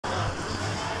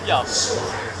Yo,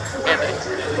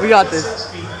 Anthony. We got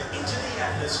this.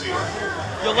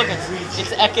 Yo, look,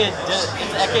 it's Eke de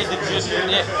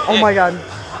Oh my god.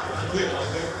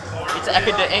 It's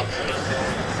Eke de Ink.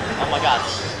 Oh my god.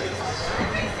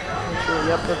 Sure,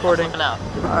 yep, recording. Looking out.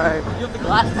 Alright. You have the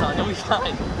glasses on, you'll be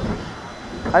fine.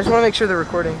 I just want to make sure they're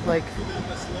recording. Like,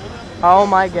 oh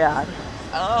my god.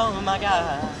 Oh my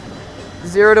god.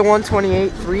 0 to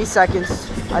 128, 3 seconds,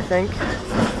 I think.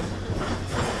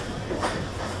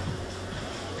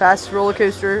 Fastest roller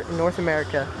coaster in North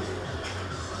America.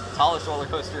 Tallest roller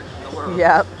coaster in the world.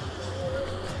 Yep.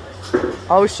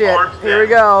 Oh shit, here we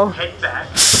go. Head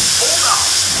back.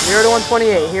 0 to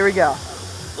 128, here we go.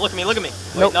 Look at me, look at me.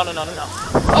 Wait, Nope. no.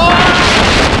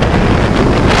 Oh!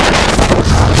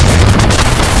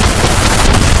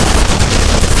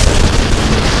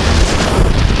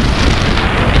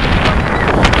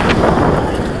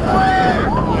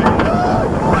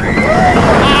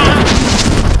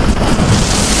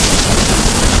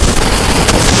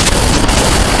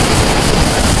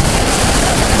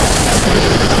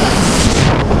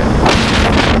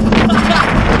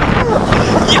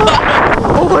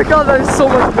 Oh my god, that is so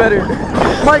much better.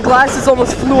 My glasses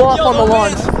almost flew off on the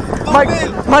launch.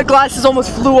 My glasses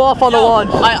almost flew off on the launch.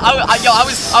 I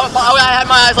had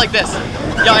my eyes like this.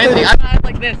 Yo, Anthony, I had my eyes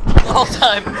like this the whole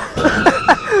time.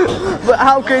 But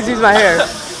how crazy is my hair?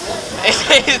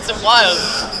 It's wild.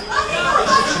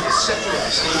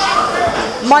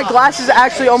 My glasses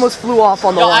actually almost flew off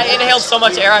on the Yo, launch. I inhaled so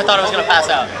much air I thought I was gonna pass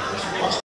out.